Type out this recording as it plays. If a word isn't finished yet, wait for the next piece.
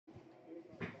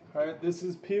All right, this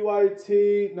is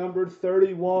PYT number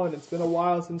 31. It's been a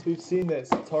while since we've seen this.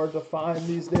 It's hard to find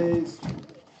these days.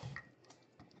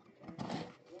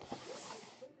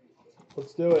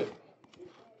 Let's do it.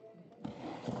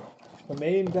 The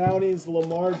main bounty is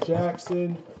Lamar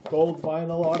Jackson, gold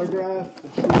vinyl autograph,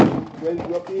 the true red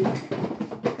rookie.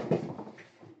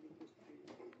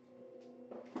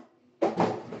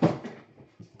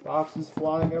 Boxes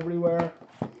flying everywhere.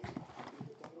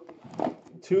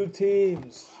 Two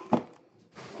teams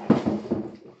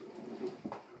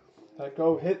that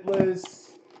go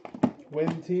hitless,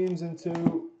 win teams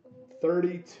into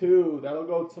 32. That'll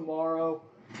go tomorrow.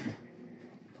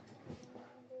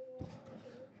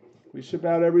 We ship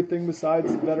out everything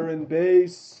besides the veteran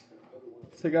base.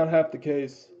 Let's take out half the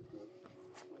case.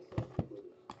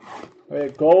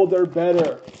 Okay, gold or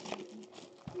better.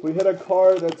 We hit a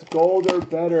card that's gold or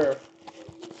better.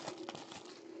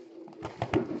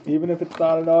 Even if it's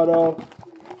not an auto,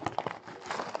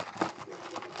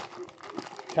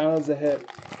 count as a hit.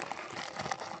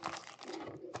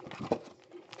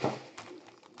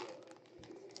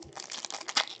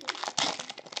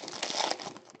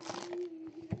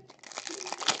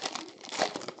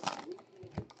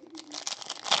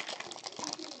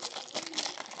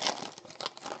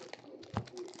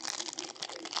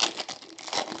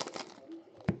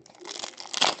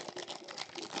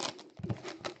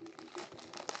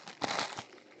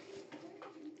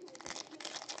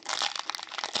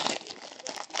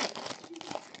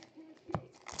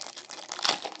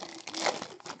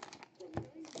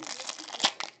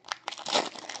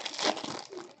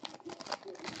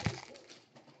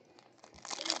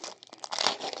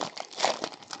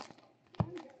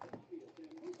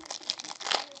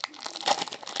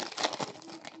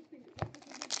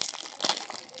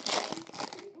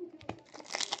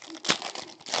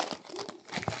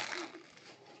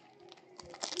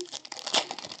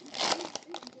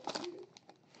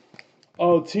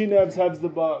 Oh, T-Nebs has the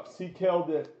Bucks. He killed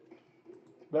it.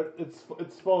 But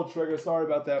it's full trigger. Sorry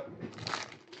about that.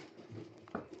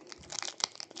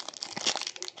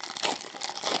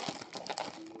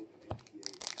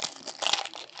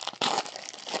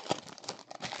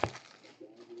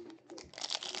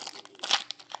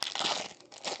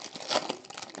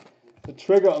 The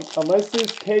trigger, unless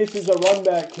this case is a run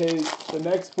back case, the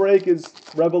next break is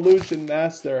Revolution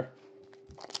Master.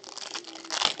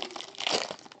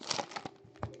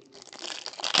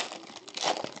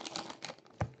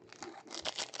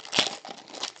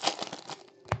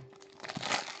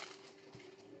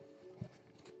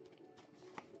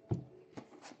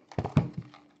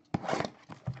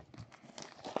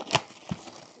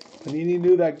 Panini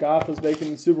knew that Goff was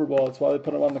making the Super Bowl. That's why they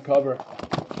put him on the cover.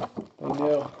 They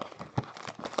knew.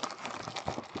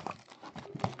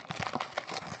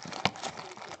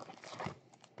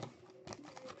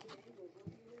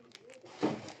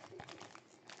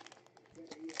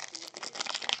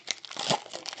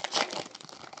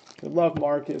 Good luck,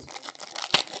 Marcus.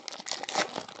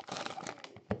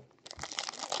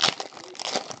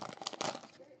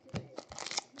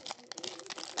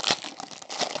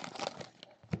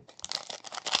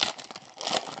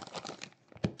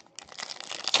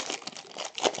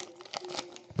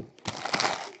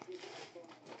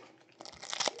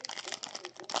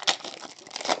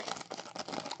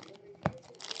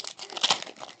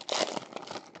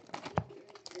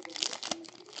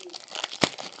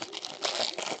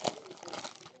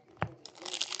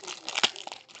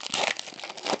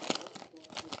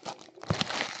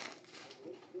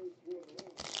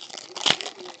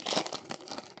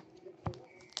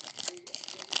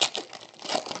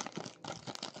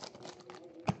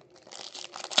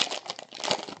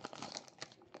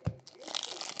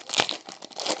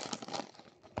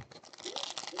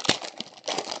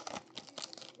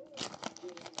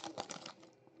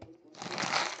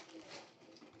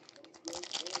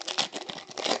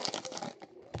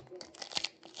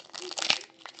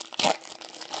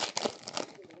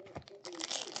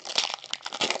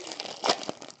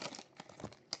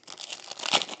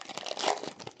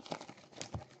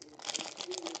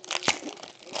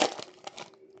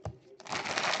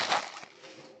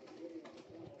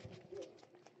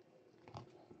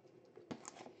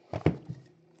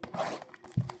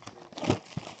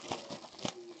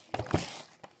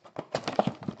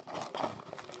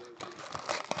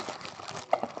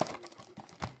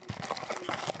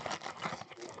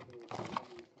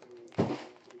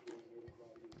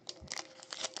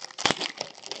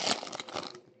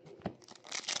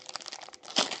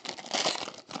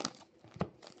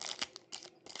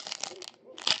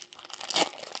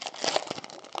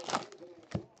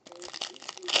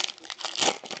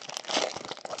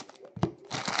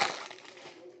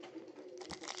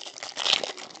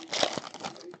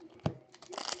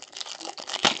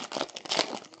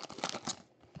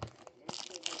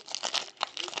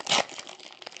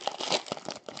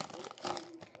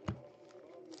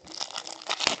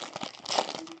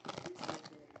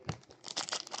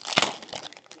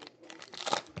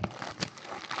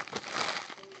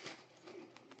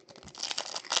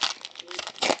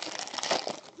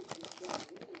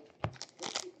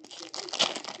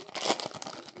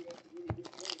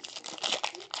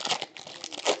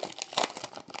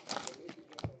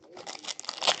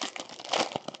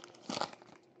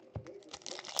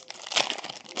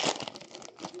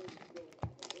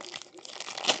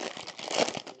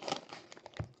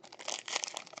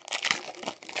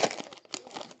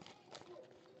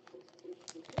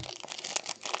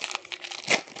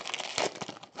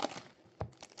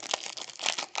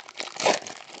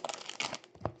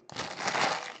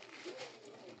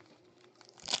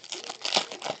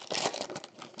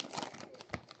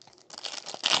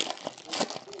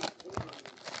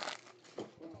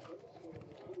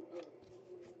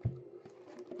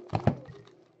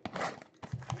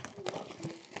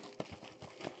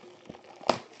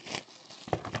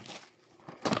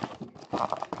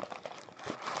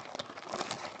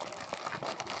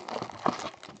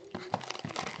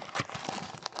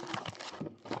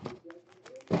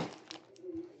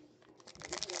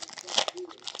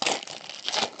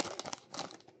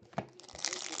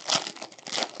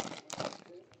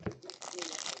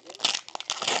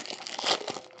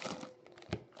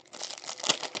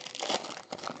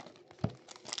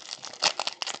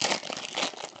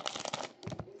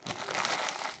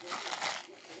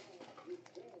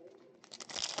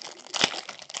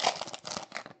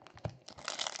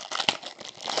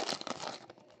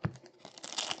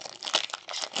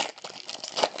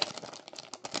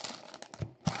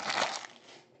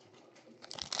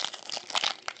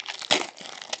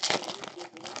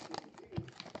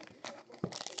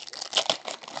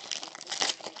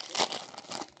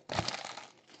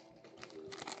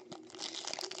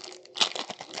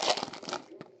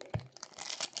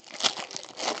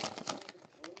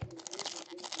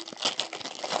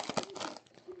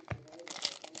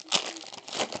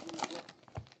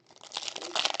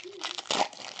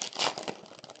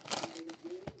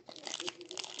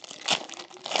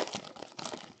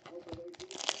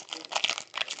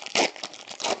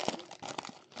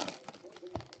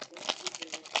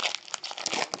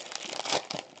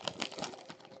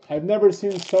 I've never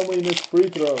seen so many missed free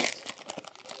throws.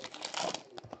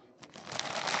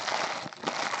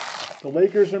 The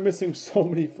Lakers are missing so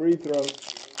many free throws.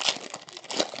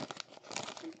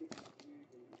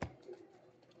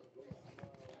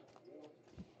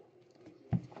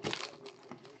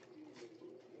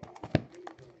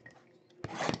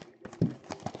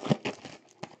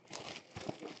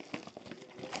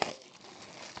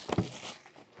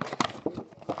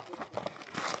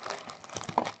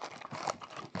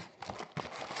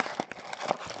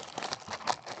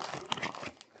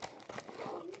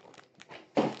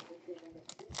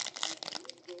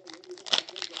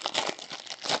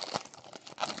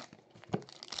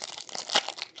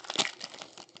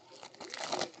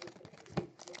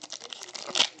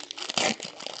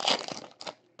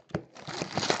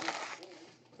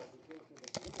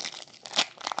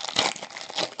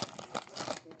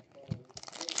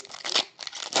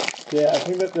 Yeah, I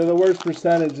think that they're the worst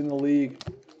percentage in the league.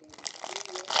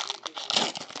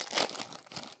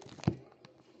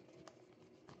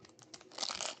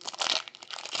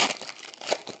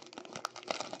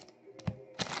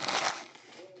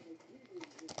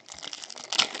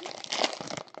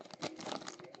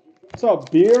 What's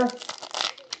up, beer?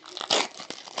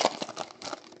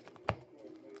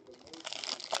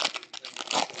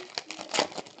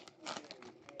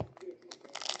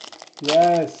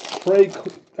 Yes, Trey.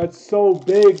 That's so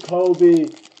big, Kobe.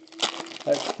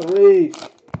 That's 3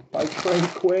 by Trey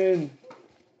Quinn.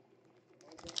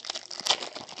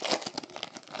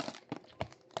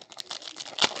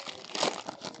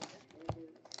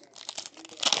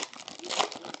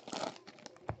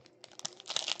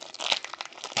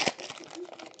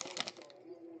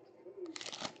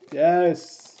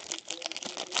 Yes.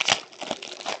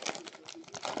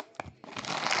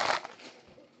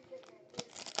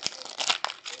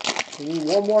 We need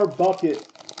one more bucket.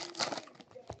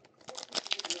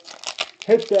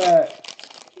 Hit that.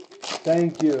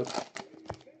 Thank you.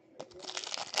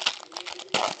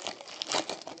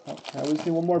 I just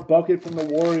need one more bucket from the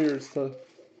Warriors to.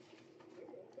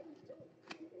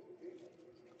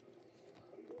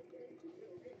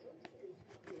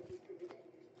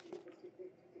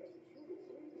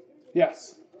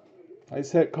 Yes.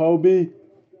 Nice hit, Kobe.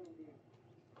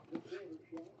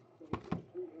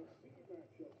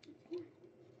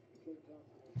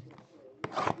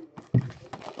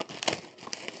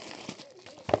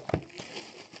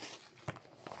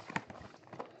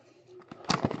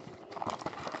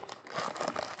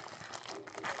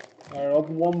 All right,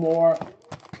 open one more.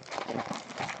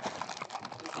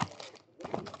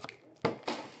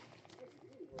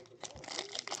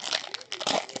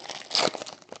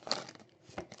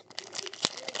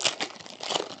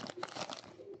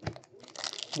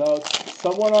 No,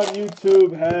 someone on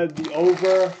YouTube had the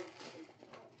over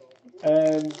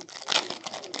and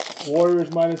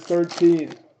Warriors minus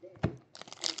 13.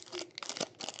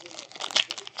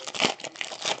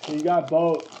 So you got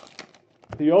both.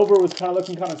 The over was kind of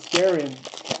looking kind of scary, and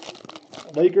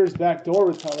Lakers back door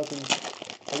was kind of looking.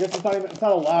 I guess it's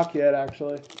not a lock yet,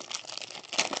 actually.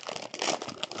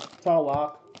 It's not a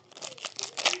lock.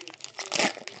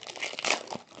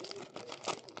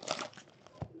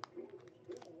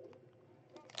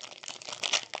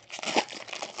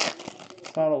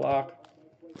 It's not a lock.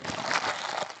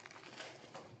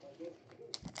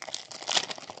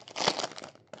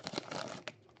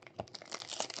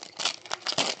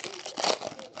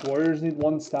 Warriors need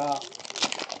one stop.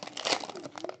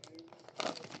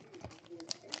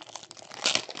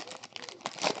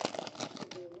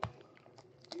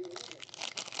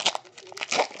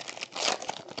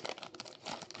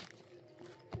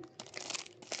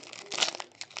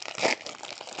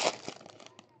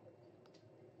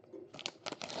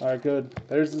 All right, good.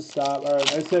 There's the stop. All right,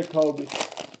 nice hit, Kobe.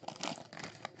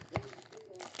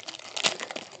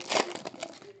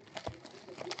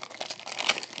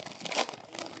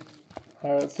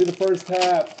 All right, let's see the first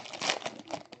half.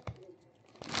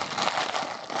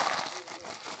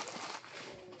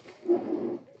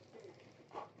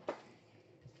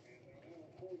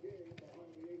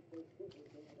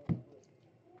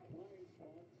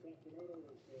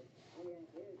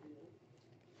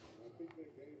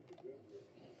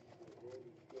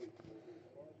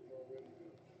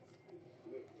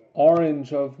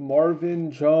 Orange of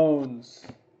Marvin Jones.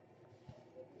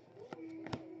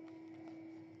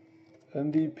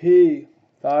 MVP,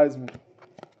 Theismann.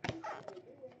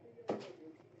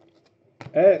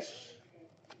 Esh,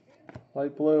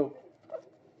 light blue.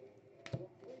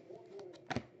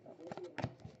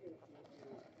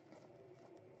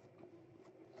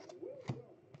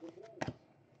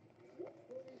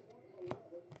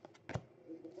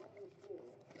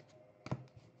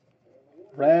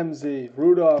 Ramsey,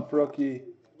 Rudolph rookie.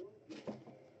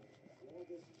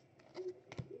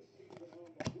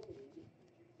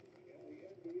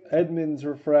 Edmonds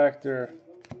refractor.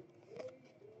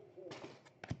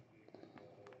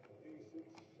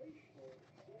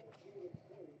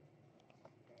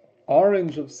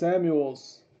 Orange of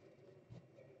Samuels.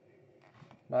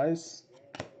 Nice.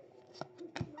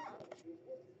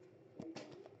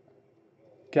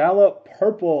 Gallup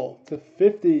purple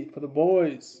 /50 for the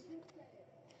boys.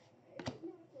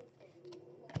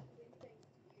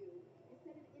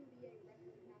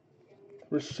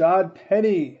 Rashad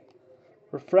Penny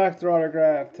refractor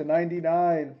autograph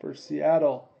 /99 for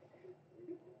Seattle.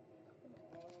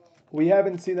 We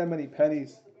haven't seen that many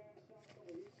pennies.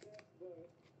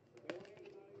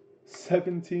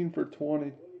 17 for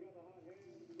 20.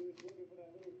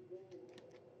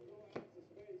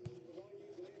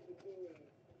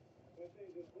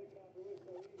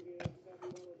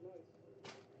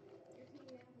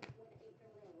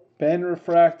 Ben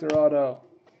refractor auto.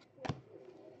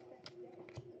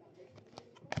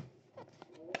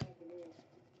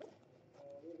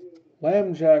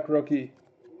 Lambjack rookie.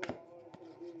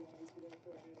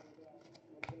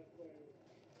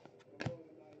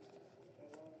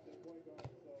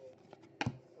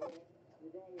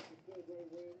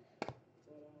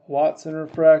 Watson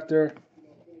refractor.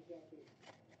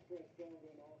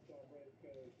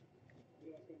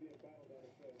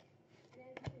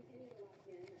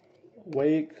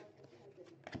 Wake.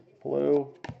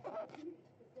 Blue.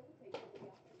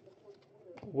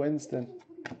 Winston.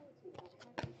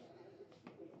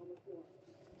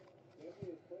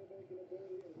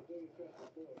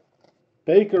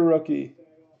 Baker rookie.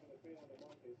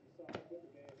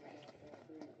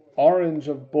 Orange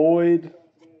of Boyd.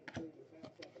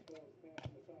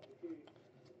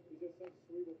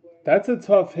 That's a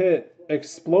tough hit.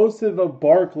 Explosive of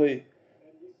Barkley.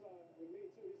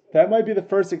 That might be the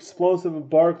first explosive of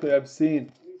Barkley I've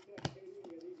seen.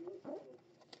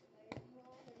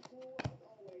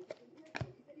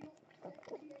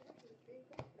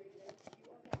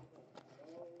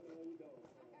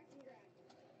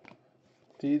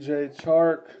 DJ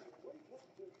Chark.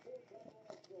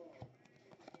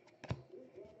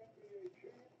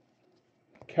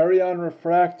 Carry-on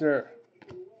refractor.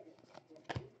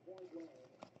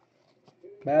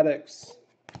 Maddox.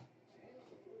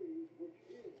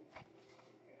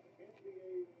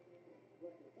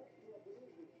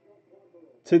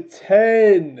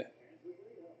 /10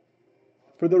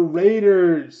 for the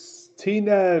Raiders.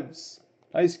 T-Nebs.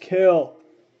 Nice kill.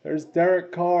 There's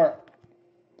Derek Carr.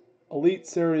 Elite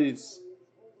Series.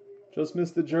 Just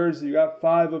missed the jersey. You got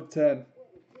 5 of 10.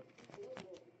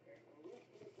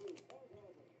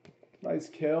 Nice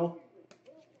kill.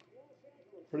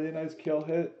 Pretty nice kill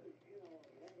hit.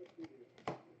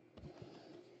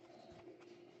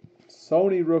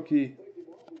 Sony rookie.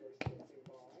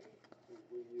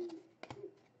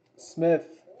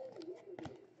 Smith.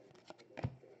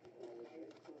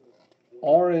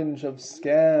 Orange of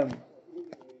Scam.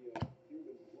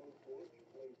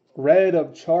 Red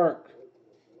of Chark.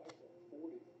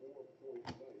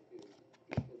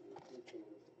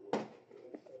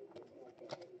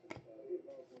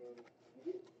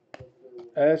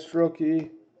 Ash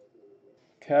rookie.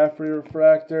 Caffrey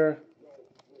refractor.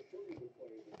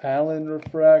 Allen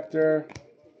refractor.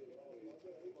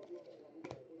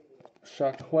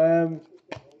 Shaquem.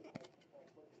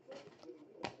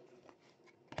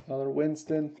 Another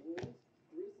Winston.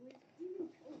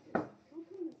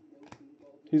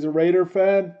 He's a Raider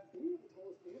fan.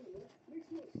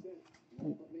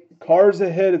 Car's a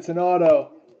hit. It's an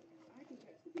auto.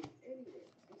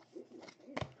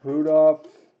 Rudolph.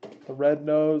 The red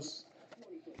nose.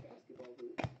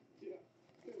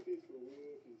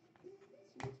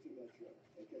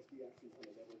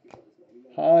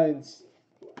 Hines.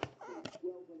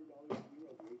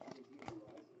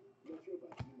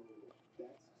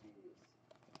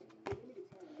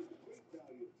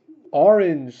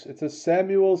 Orange. It's a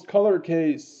Samuels color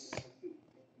case.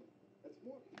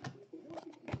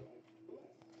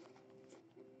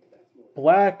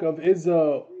 Black of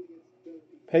Izzo.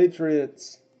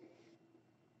 Patriots.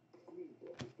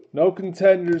 No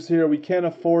contenders here. We can't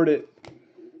afford it.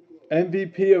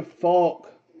 MVP of Falk.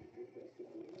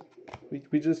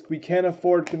 We can't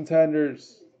afford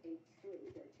contenders.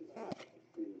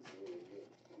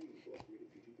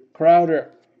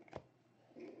 Crowder.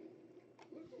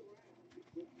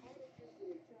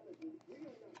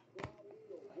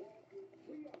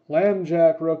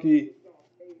 Lambjack rookie.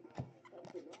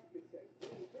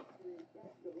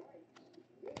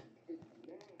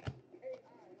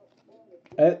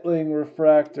 Etling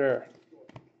refractor.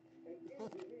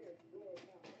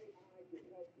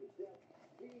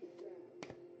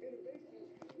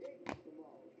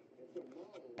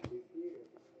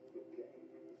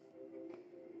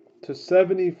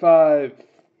 275.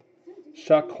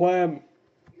 Shaquem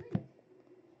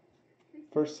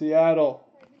for Seattle.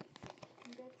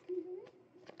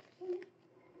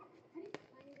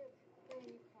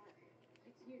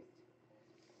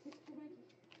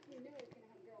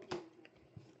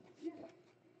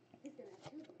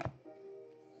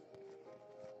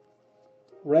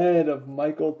 Red of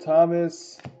Michael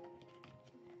Thomas.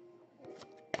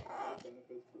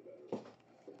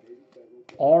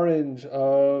 Orange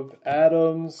of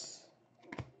Adams.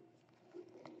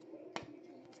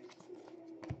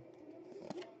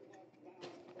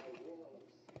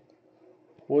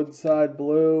 Woodside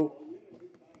blue.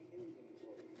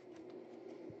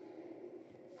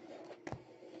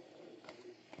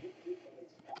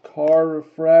 Car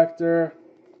refractor.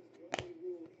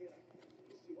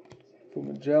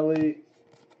 Fumagelli.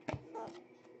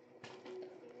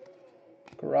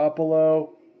 Garoppolo.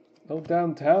 No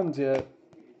downtowns yet.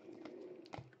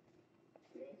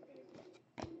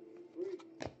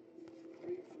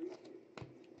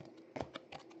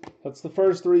 That's the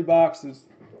first 3 boxes.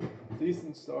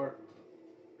 Decent start.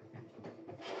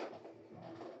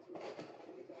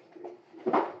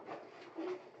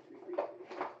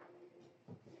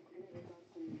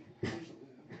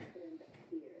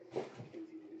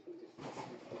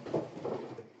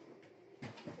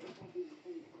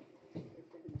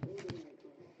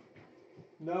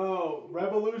 No,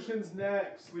 Revolution's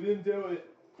next. We didn't do it.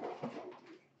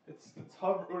 It's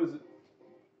hover. What is it?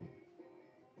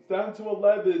 It's down to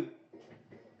 11.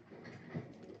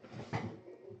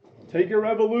 Take your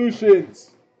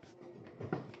Revolutions.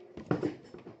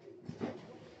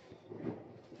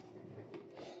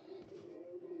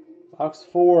 Box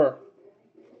 4.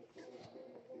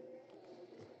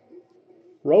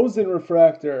 Rosen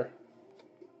refractor.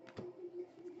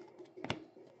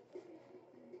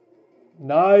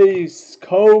 Nice.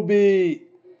 Kobe.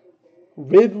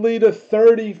 Ridley to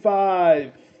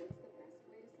 35.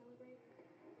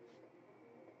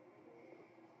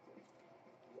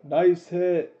 Nice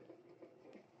hit.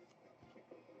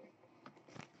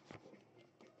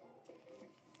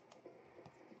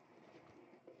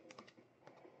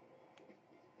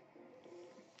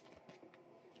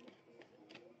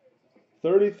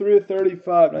 $33 to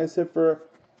 35. Nice hit for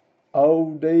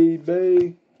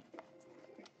ODB.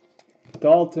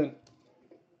 Dalton.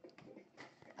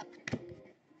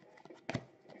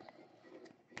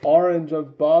 Orange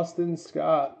of Boston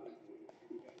Scott.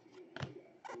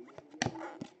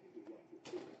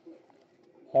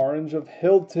 Orange of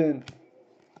Hilton.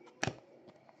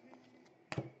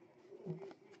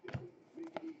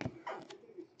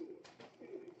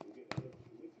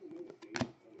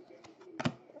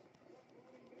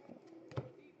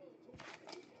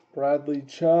 Bradley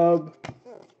Chubb.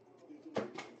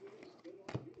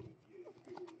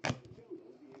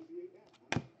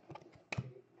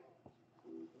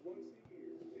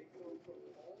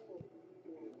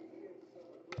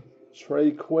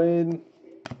 Trey Quinn.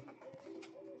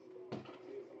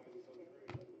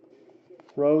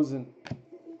 Rosen.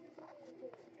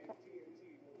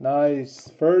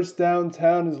 Nice. First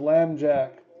downtown is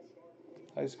Lambjack.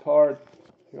 Nice card.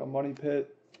 You got Money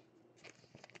Pit.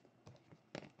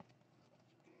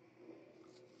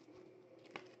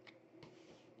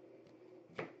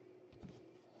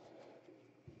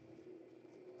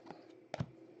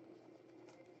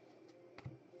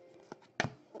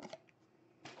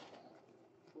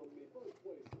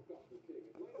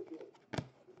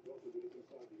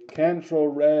 Cantrell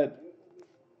red.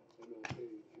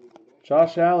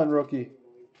 Josh Allen rookie.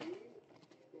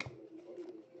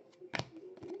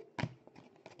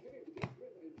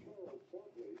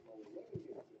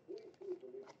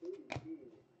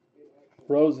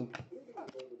 Rosen.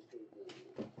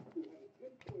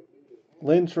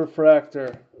 Lynch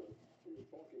refractor.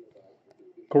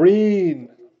 Green.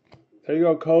 There you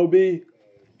go, Kobe.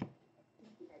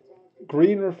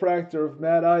 Green refractor of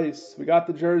Matt Ice. We got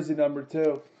the jersey number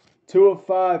too. 2 of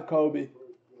 5, Kobe.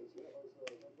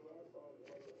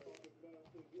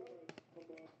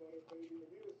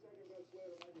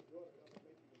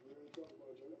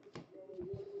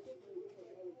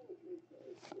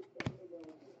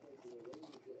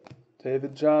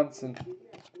 David Johnson.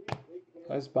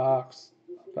 Nice box.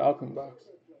 Falcon box.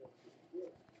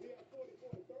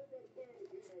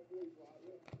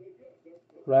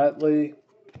 Ratley.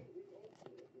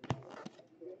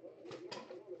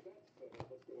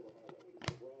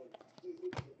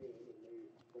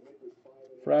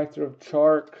 Fractor of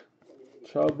Chark.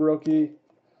 Chubb rookie.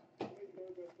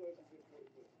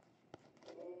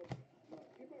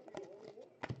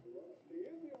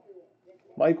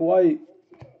 Mike White.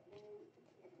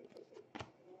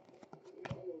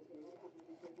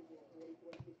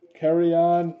 Carry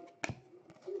on.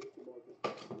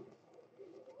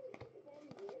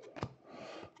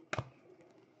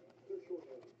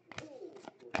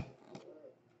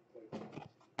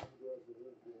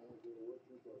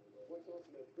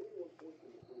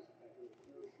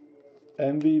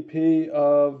 MVP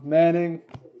of Manning.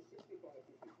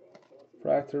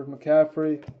 Fractor of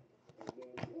McCaffrey.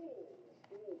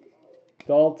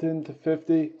 Dalton to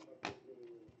 50.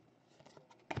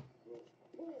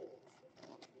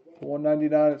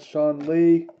 199 it's Sean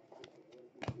Lee.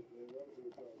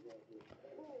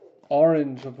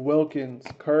 Orange of Wilkins.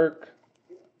 Kirk.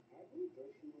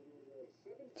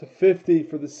 To 50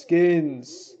 for the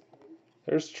Skins.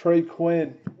 There's Trey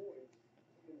Quinn.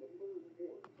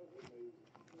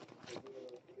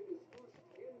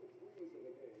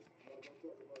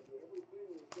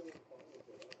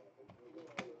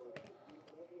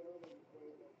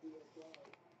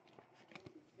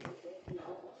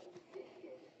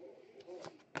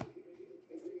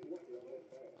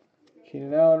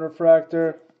 Keenan Allen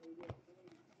refractor.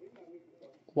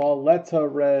 Lauletta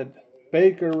red.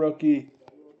 Baker rookie.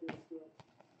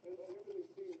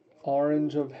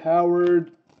 Orange of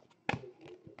Howard.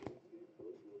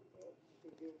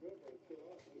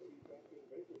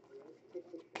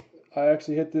 I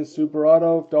actually hit this super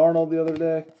auto of Darnold the other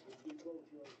day.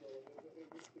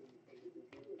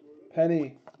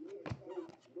 Penny.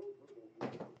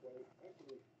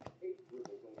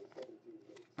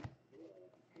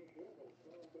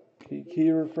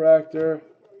 Key refractor.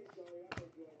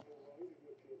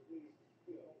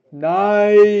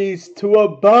 Nice to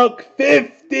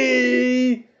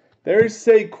 $1.50. There's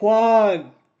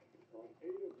Saquon.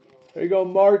 There you go,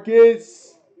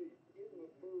 Marcus.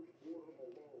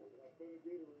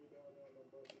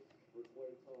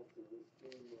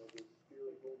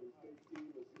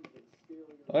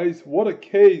 Nice, what a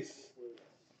case.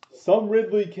 Some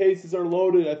Ridley cases are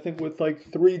loaded, I think, with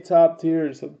like 3 top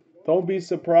tiers. So don't be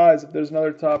surprised if there's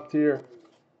another top tier.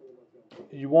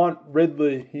 You want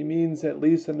Ridley. He means at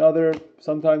least another,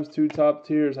 sometimes 2 top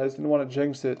tiers. I just didn't want to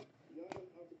jinx it.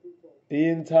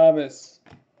 Ian Thomas.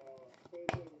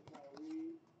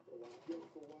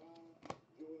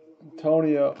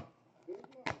 Antonio.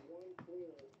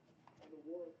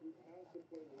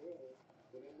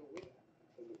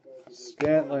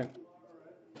 Scantling.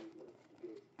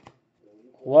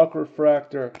 Luck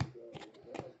refractor.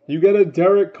 You get a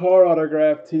Derek Carr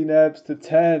autograph, T-Nebs, to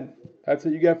 10. That's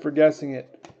what you get for guessing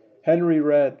it. Henry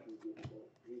red.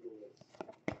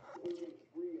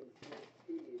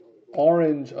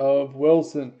 Orange of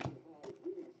Wilson.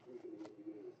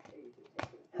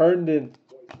 Herndon,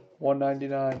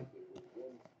 199.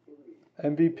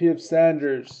 MVP of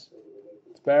Sanders.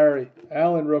 It's Barry.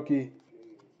 Allen rookie.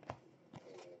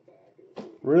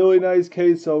 Really nice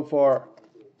case so far.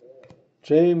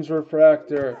 James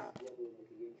refractor.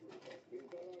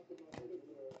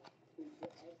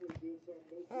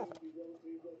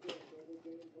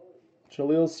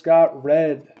 Jaleel Scott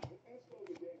red.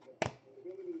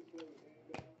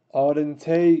 Auden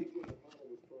Tate.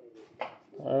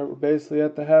 Alright, we're basically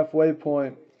at the halfway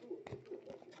point.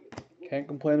 Can't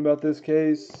complain about this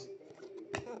case.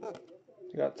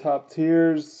 You got top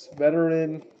tiers,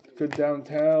 veteran, good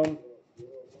downtown.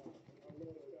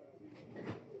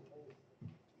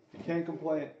 Can't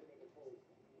complain.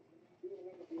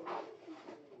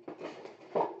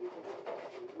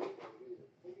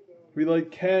 We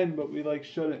like can, but we like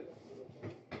shouldn't.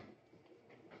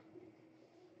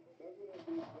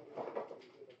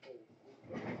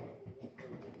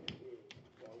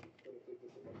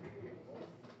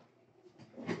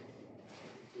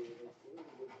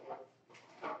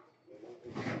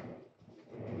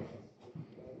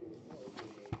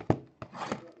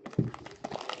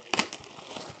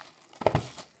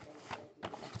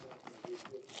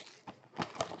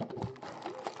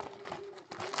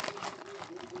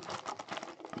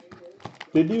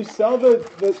 Did you sell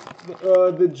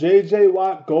the J.J.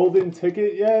 Watt golden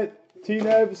ticket yet,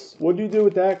 T-Nebs? What do you do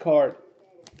with that card?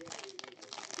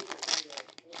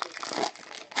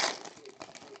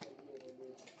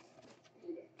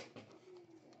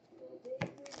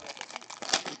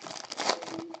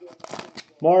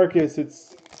 Marcus,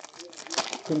 it's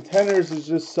contenders is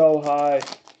just so high.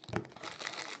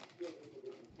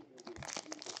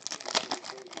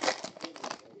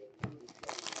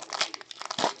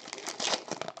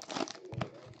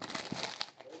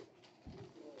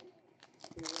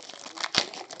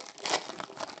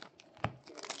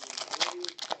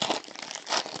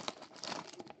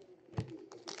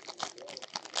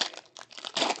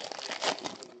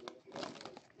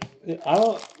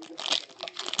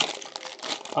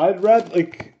 I'd rather,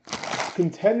 like,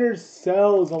 Contenders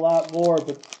sells a lot more,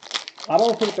 but I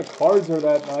don't think the cards are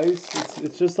that nice.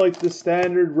 It's just like the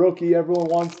standard rookie. Everyone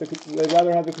wants they'd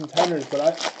rather have the Contenders,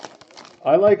 but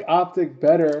I like Optic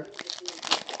better.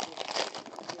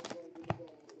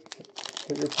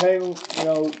 But you're paying,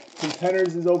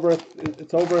 Contenders is over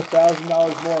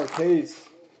 $1,000 more a case.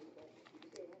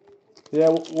 Yeah,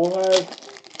 we'll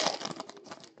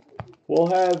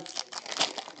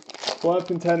have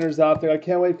Contenders Optic. I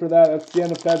can't wait for that. That's the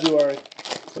end of February.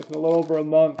 It's like a little over a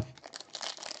month.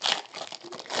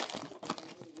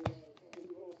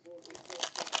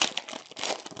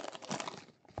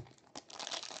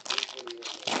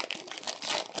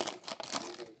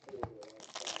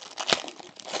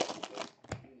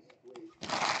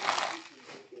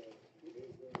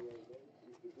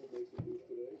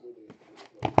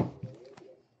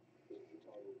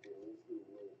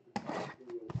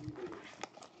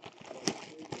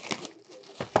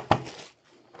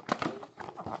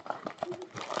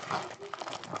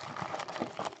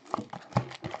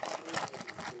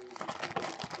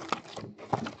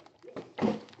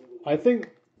 I think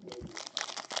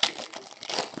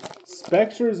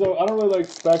Spectres, I don't really like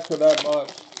Spectre that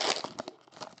much.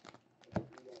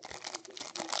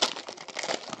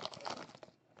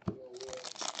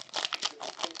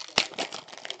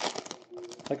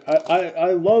 Like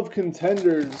I love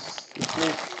Contenders.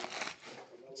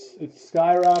 It's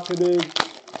skyrocketed.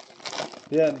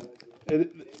 Yeah,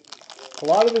 a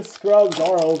lot of the scrubs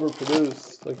are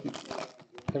overproduced. Like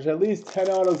there's at least 10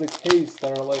 autos a case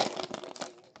that are like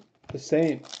the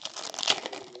same.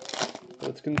 But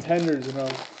it's Contenders,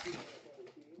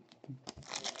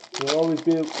 It'll always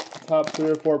be a top 3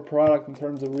 or 4 product in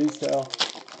terms of resale.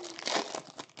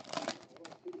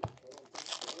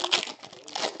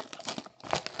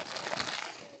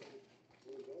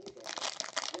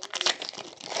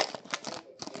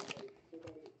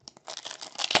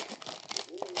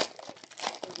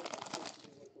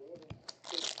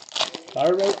 I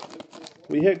remember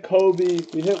we hit Kobe,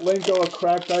 we hit Linko a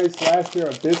cracked ice last year,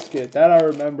 a biscuit. That I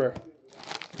remember.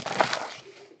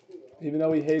 Even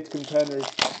though he hates Contenders.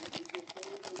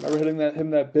 I remember hitting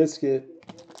him that biscuit.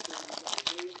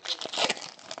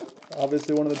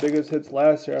 Obviously one of the biggest hits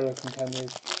last year out of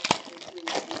Contenders.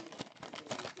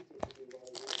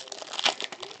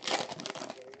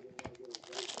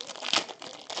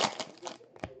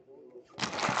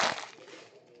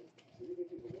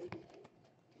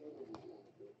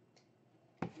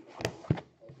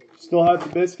 Still have the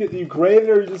biscuit? You grate it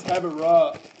or you just have it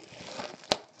raw?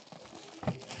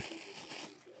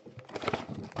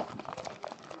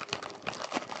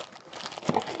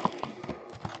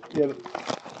 Yeah,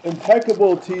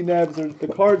 impeccable T-Nebs. The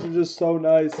cards are just so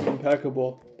nice and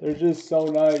impeccable. They're just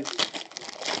so nice.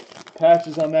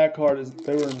 Patches on that card,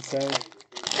 they were insane.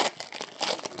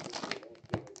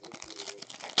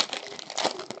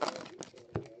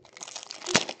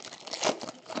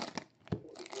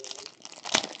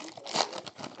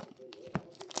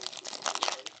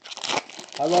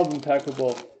 I love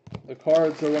impeccable. The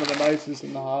cards are one of the nicest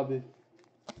in the hobby.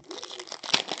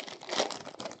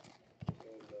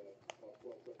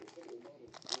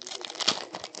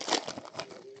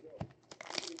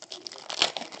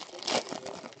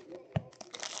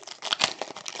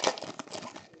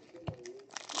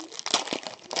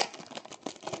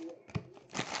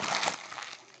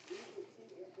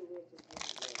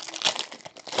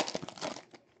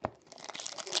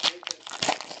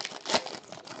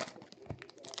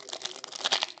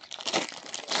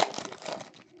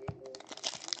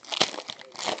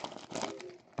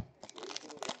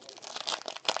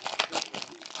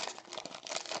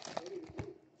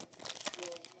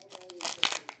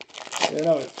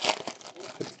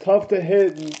 It's tough to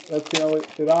hit, and that's,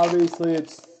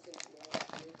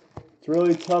 it's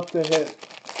really tough to hit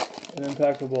and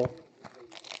impeccable.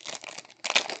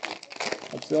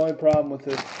 That's the only problem with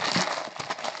it.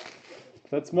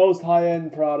 That's most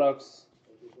high-end products.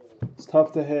 It's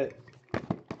tough to hit.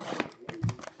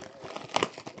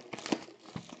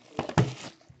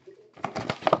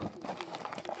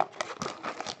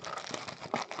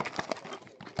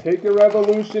 Take your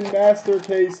Revolution Master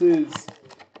cases.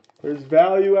 There's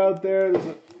value out there.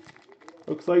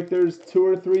 Looks like there's 2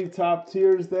 or 3 top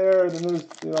tiers there, and then there's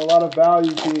a lot of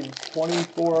value teams,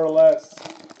 24 or less.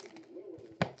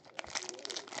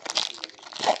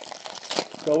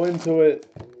 Go into it.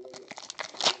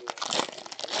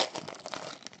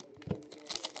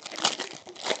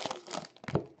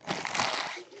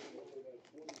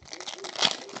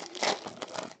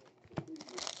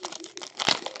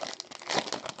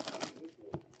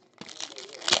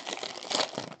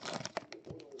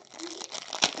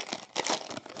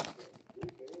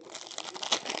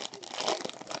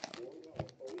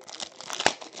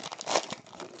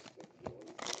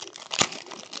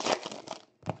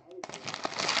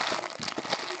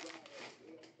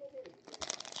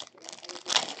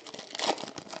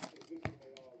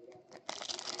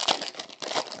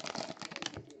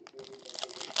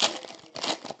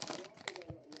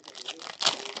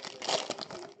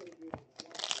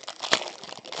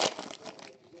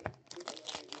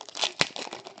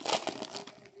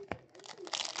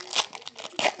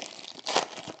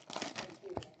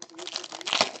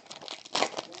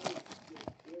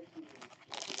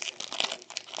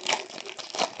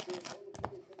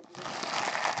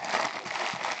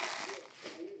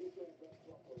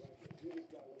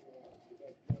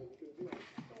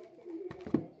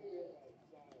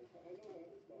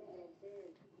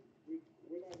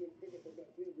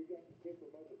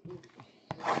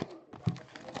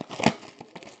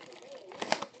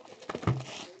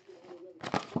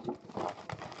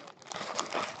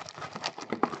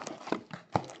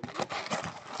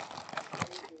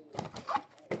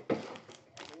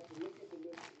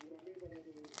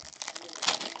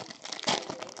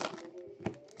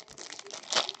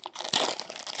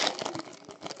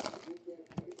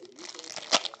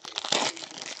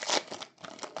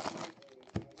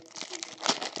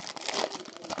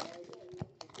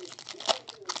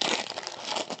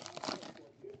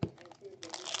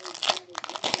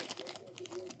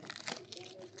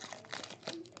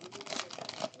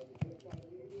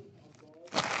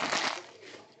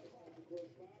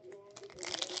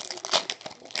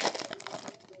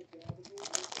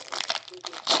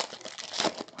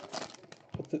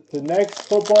 The next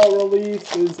football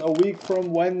release is a week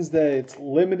from Wednesday. It's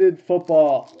limited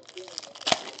football.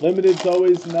 Limited's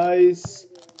always nice.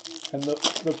 And the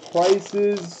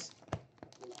prices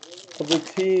of the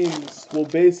teams will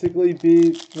basically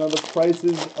be, the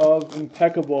prices of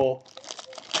Impeccable.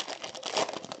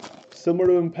 Similar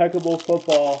to Impeccable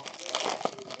football.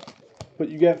 But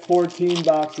you get 14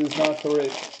 boxes, not 3.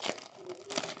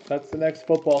 That's the next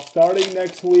football. Starting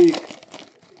next week,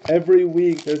 every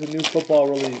week there's a new football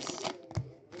release.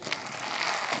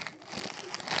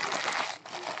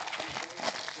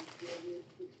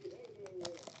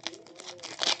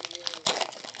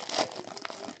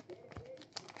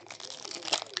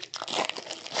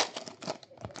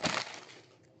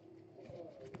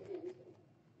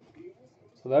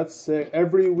 So that's sick.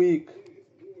 Every week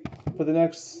for the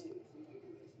next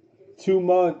 2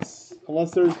 months,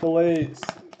 unless there's delays.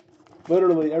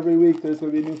 Literally every week there's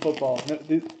going to be new football.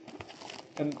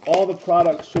 And all the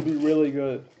products should be really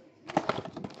good.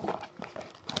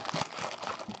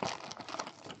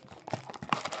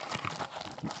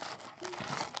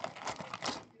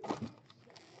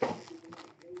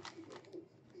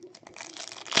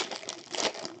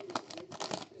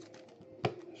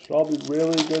 Should all be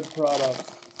really good products.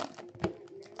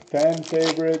 Fan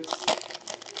favorites.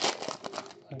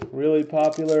 Really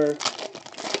popular.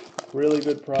 Really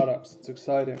good products. It's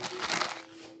exciting.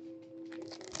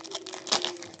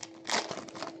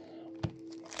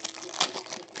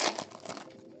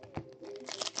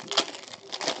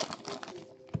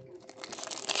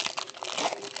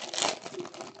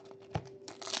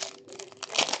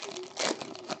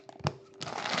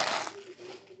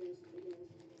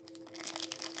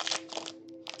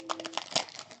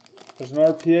 There's an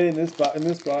RPA in this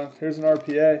box. Here's an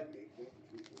RPA.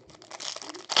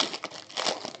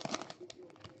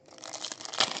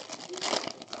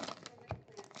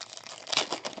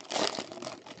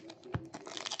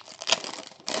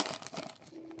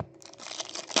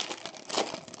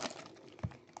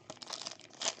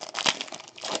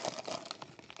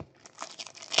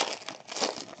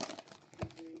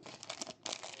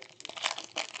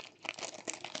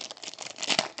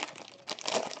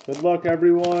 Good luck,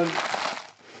 everyone.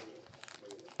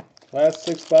 Last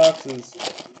 6 boxes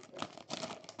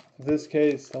of this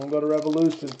case. Don't go to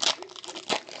Revolution.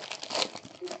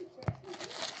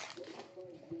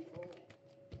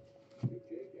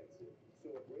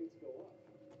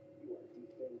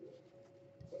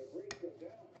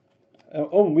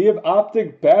 Oh, we have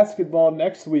Optic basketball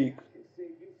next week.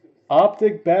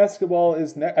 Optic basketball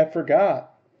is next. I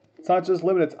forgot. It's not just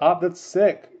limited. That's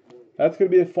sick. That's going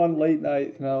to be a fun late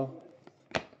night,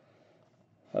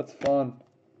 That's fun.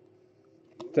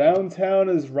 Downtown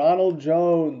is Ronald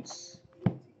Jones.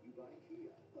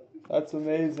 That's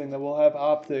amazing that we'll have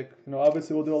Optic.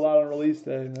 Obviously we'll do a lot on release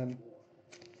day, and then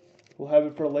we'll have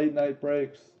it for late night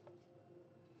breaks.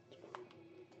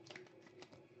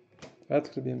 That's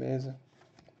going to be amazing.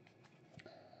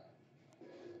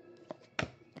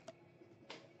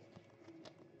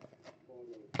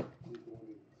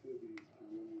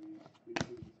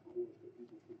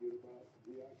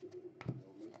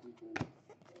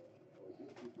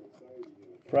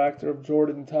 Fractor of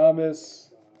Jordan Thomas.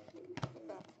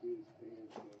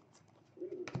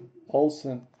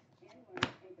 Olsen.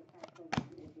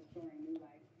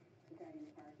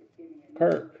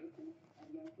 Kirk.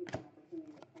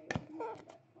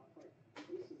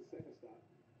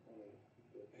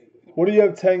 What do you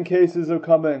have 10 cases of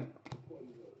coming?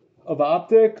 Of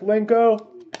Optic, Linko?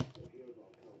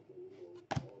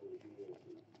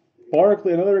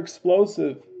 Barkley, another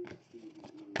explosive.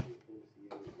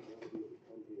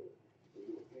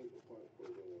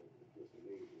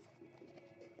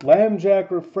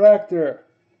 Lambjack Refractor.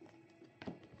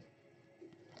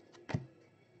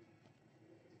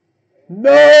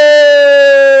 No!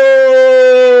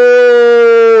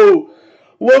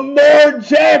 Lamar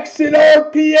Jackson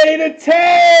RPA to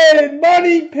 10!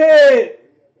 Money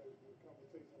Pit!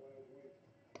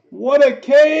 What a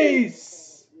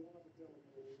case!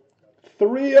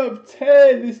 3 of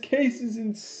 10. This case is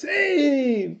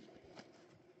insane.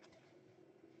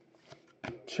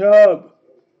 Chubb.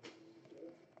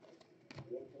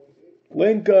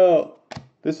 Linko.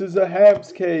 This is a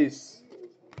Hamps case.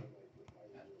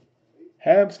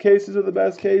 Hamps cases are the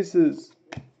best cases.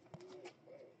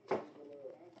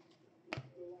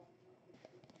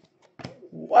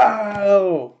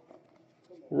 Wow.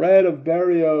 Red of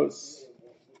Berrios.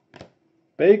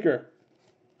 Baker.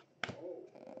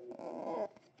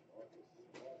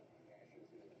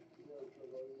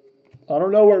 I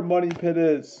don't know where Money Pit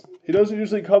is. He doesn't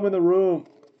usually come in the room.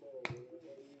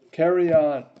 Carry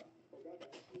on.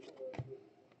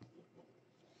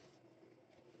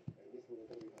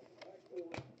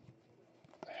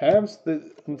 Hams,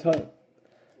 I'm telling you,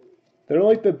 they're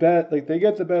like the best. Like they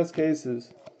get the best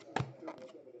cases.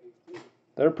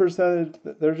 Their percentage,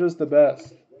 they're just the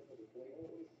best.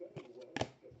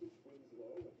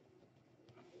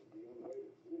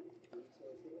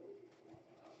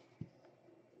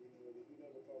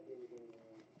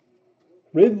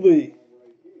 Ridley.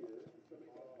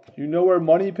 You know where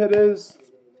Money Pit is?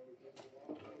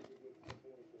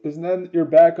 Isn't that your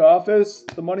back office,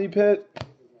 the Money Pit?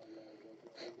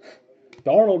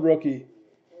 Darnold rookie.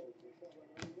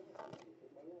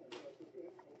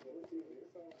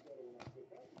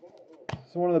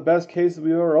 It's one of the best cases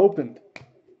we've ever opened.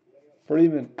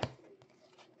 Freeman.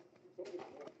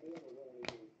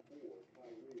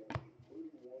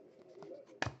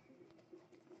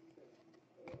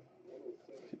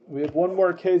 We have one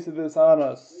more case of this on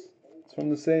us. It's from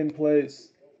the same place.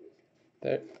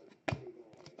 There.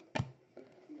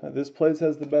 This place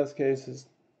has the best cases.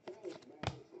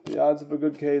 The odds of a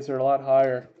good case are a lot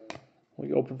higher.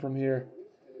 We open from here.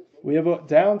 We have a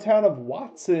downtown of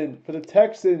Watson for the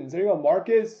Texans. There you go,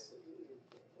 Marcus.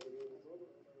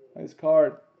 Nice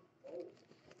card.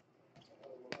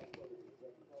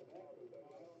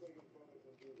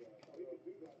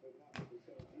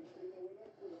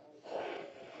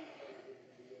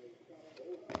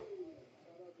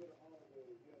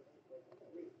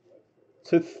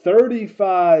 To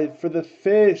 35 for the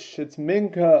Fish. It's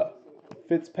Minka.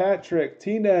 Fitzpatrick.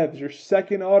 T-Nebs, your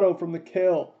second auto from the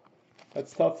kill.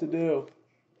 That's tough to do.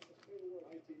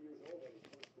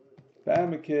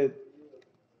 Bama kid.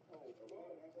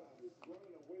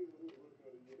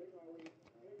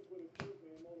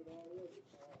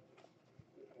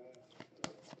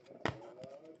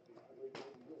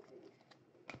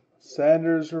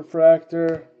 Sanders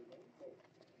refractor.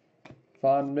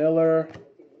 Von Miller.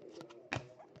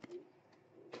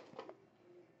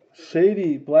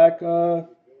 Shady black 25.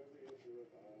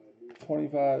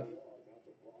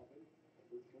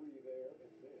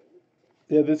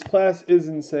 Yeah, this class is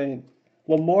insane.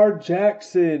 Lamar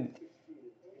Jackson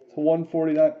to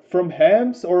 149. From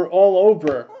Hams or all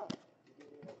over?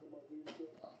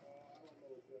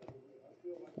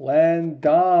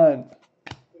 Landon.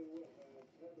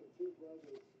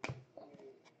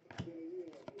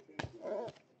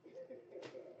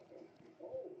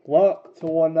 Luck to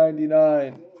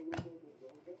 199.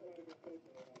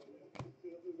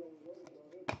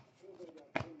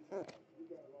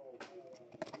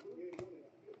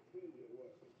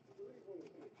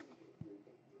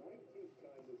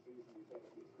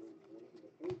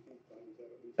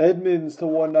 Edmonds to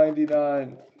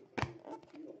 199.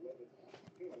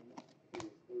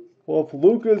 Well, if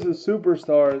Luka's a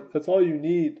superstar, that's all you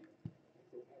need.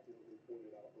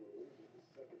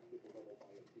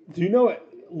 Do you know,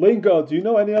 Lingo, do you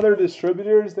know any other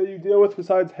distributors that you deal with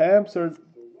besides Hamps or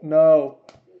no?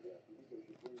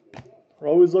 We're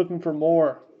always looking for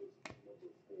more.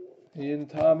 Ian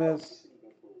Thomas.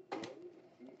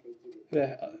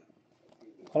 Yeah,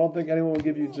 I don't think anyone will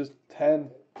give you just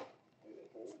 10.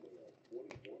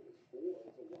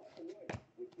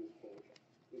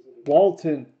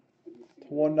 Walton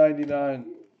to 199.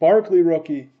 Barkley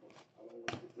rookie.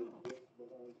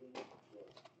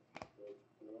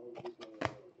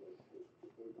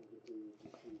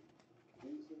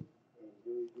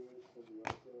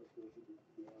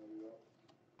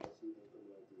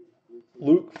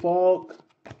 Luke Falk.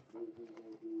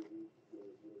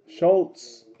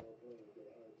 Schultz.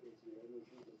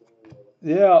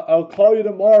 Yeah, I'll call you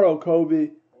tomorrow, Kobe.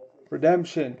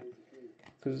 Redemption.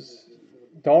 Because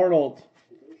Darnold.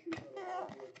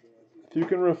 If you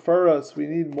can refer us, we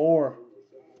need more.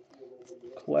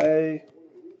 Clay.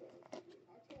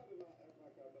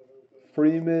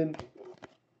 Freeman.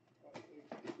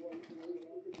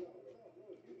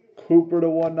 Cooper to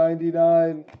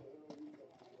 199.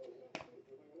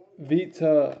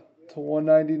 Vita to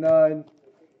 199.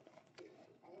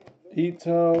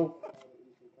 Ito.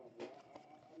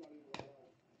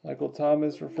 Michael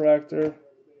Thomas refractor.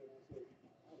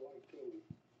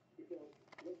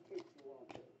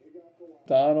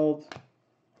 Donald.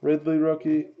 Ridley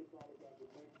rookie.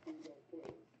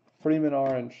 Freeman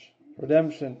orange.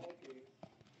 Redemption.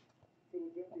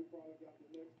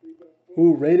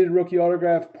 Ooh, rated rookie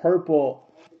autograph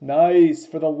purple. Nice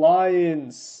for the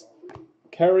Lions.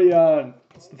 Carry on.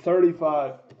 It's the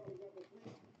 35.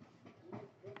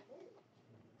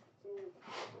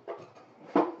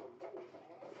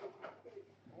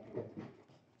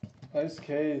 Nice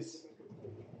case.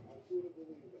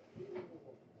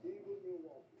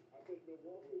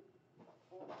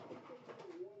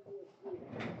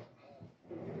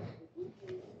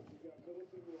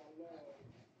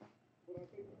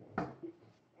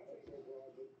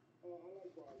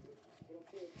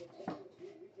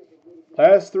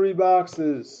 Last 3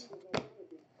 boxes.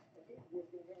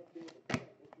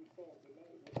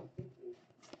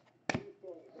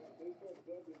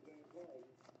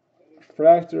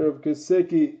 Fractor of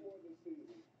Gesicki.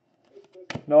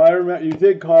 No, I remember. You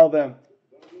did call them.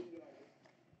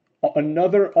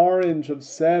 Another orange of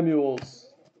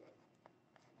Samuels.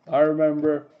 I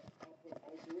remember.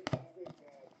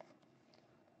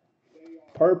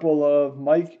 Purple of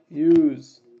Mike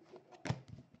Hughes.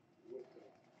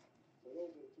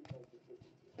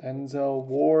 Denzel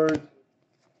Ward.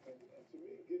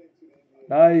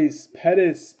 Nice.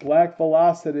 Pettis, Black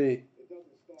Velocity.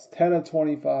 It's 10 of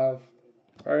 25.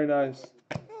 Very nice.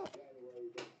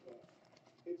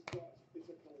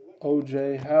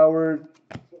 O.J. Howard.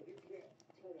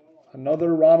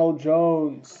 Another Ronald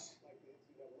Jones.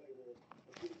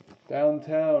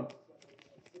 Downtown.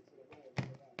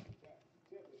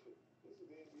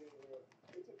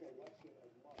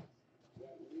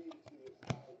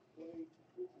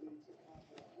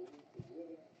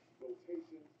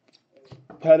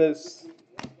 Pettis.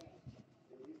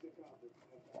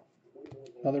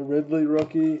 Another Ridley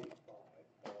rookie.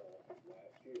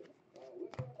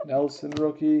 Nelson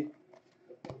rookie.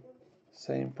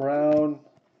 St. Brown.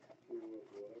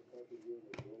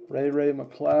 Ray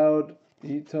McLeod.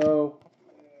 Ito.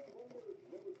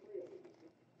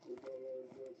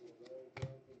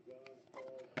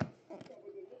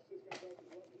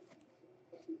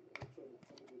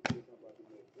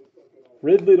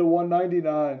 Ridley to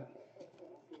 199.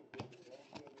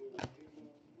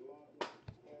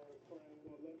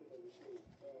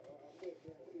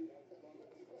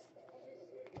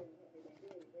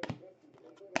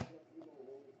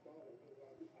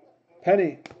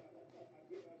 Penny.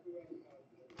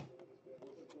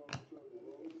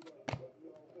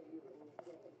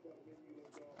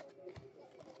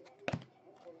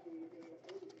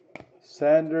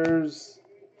 Sanders.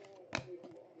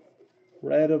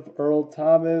 Red of Earl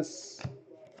Thomas.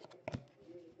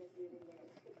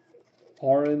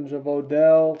 Orange of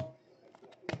Odell.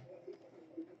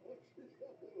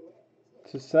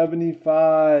 To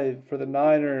 75 for the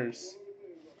Niners.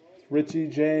 Richie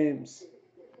James.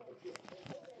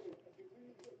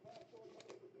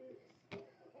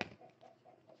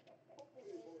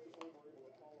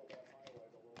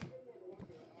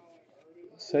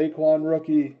 Saquon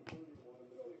rookie.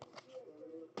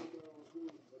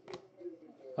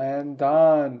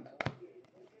 Landon.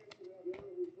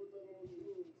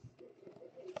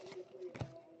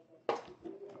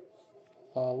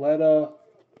 Letta.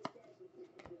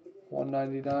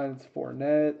 199. It's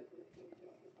Fournette.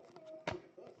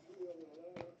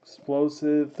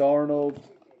 Explosive. Darnold.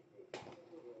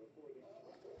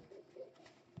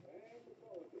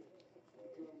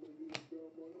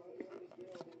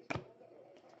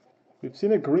 We've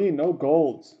seen a green, no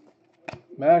golds.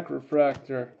 Mac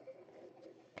refractor.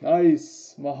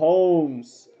 Nice.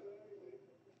 Mahomes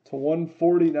to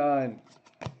 149.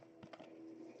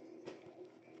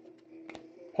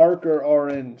 Parker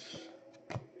orange.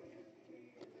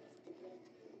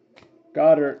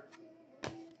 Goddard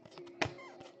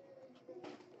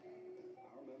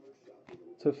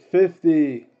to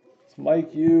 50. It's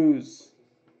Mike Hughes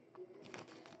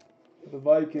for the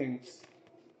Vikings.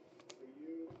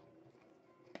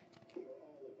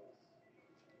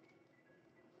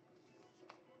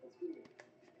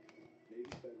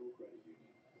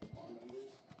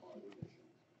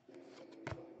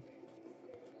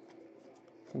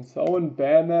 Can someone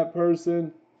ban that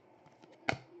person?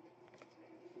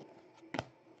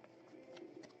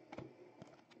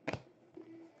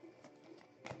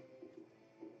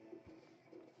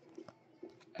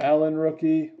 Allen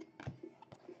rookie.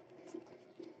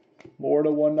 Moore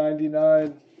to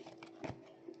 199.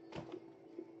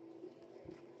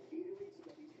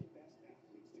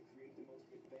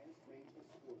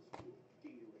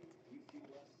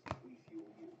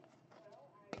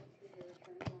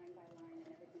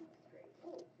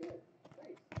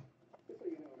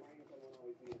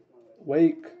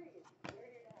 Wake.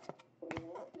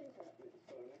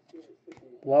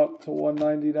 Luck to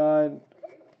 199.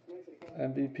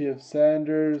 MVP of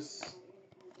Sanders.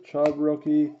 Chubb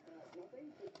rookie.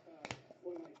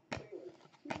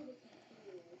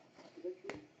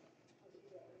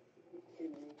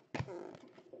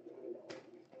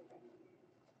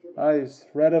 Nice.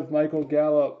 Red of Michael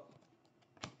Gallup.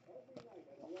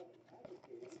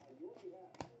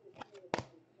 I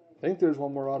think there's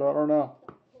one more auto. I don't know.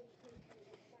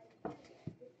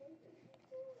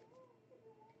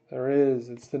 There is.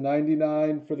 It's the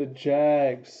 99 for the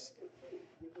Jags.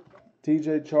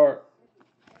 TJ Chart.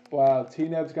 Wow,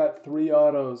 T-Neb's got 3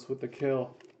 autos with the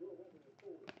kill.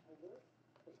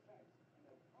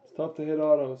 It's tough to hit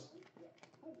autos.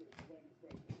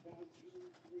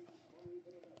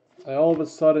 I all of a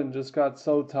sudden just got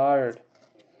so tired.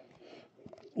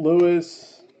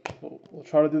 Lewis, we'll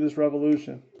try to do this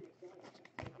revolution.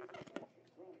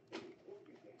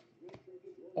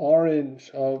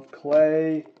 Orange of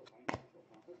Clay.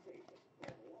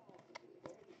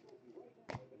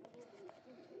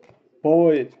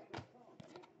 Boyd.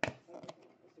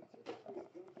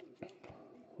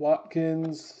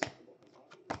 Watkins.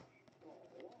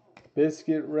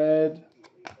 Biscuit red.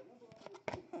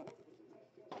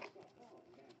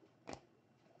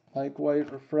 Mike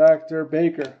White refractor.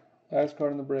 Baker. Last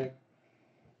card in the break.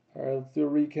 Alright, let's do a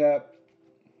recap.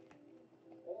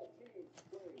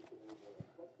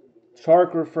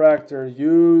 Shark refractor.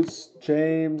 Hughes.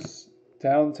 James.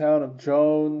 Downtown of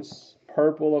Jones.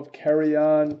 Purple of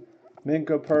Carry-On.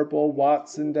 Minka purple.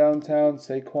 Watson downtown.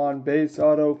 Saquon base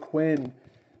auto. Quinn.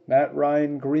 Matt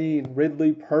Ryan green.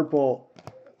 Ridley purple.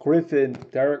 Griffin.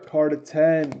 Derek Carr to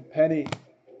 10. Penny.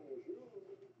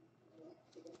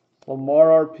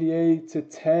 Lamar RPA to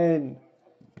 10.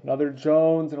 Another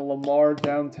Jones and a Lamar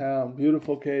downtown.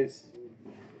 Beautiful case.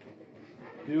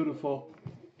 Beautiful.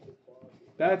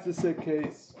 That's a sick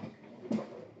case.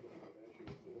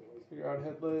 Figure out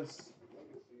hit list.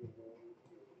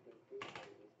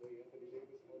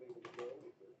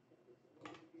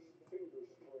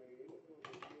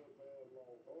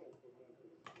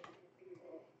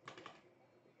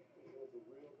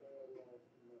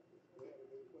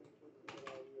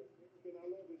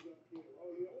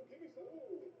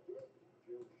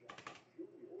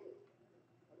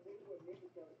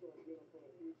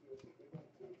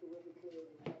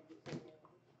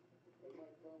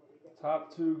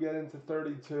 Top two get into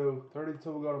 32.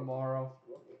 32 will go tomorrow.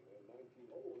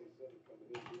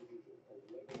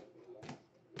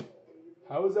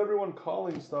 How is everyone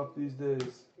calling stuff these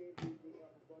days?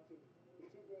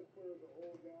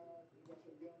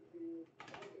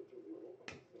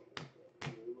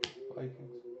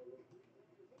 Vikings.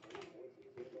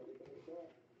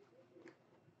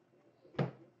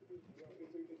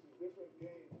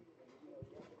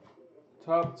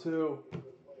 Top two.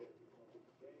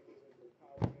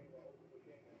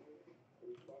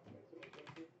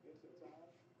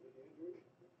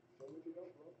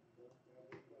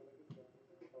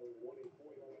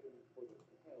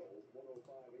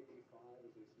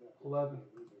 $11.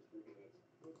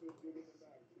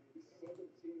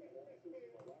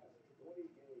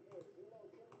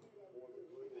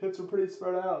 Hits are pretty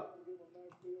spread out.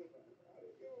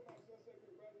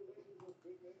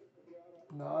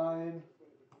 9,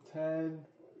 10,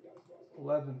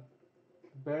 11.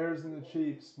 Bears and the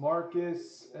Chiefs.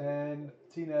 Marcus and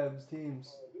T-Nebs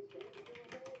teams.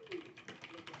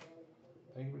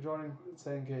 Thank you for joining.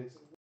 Same case.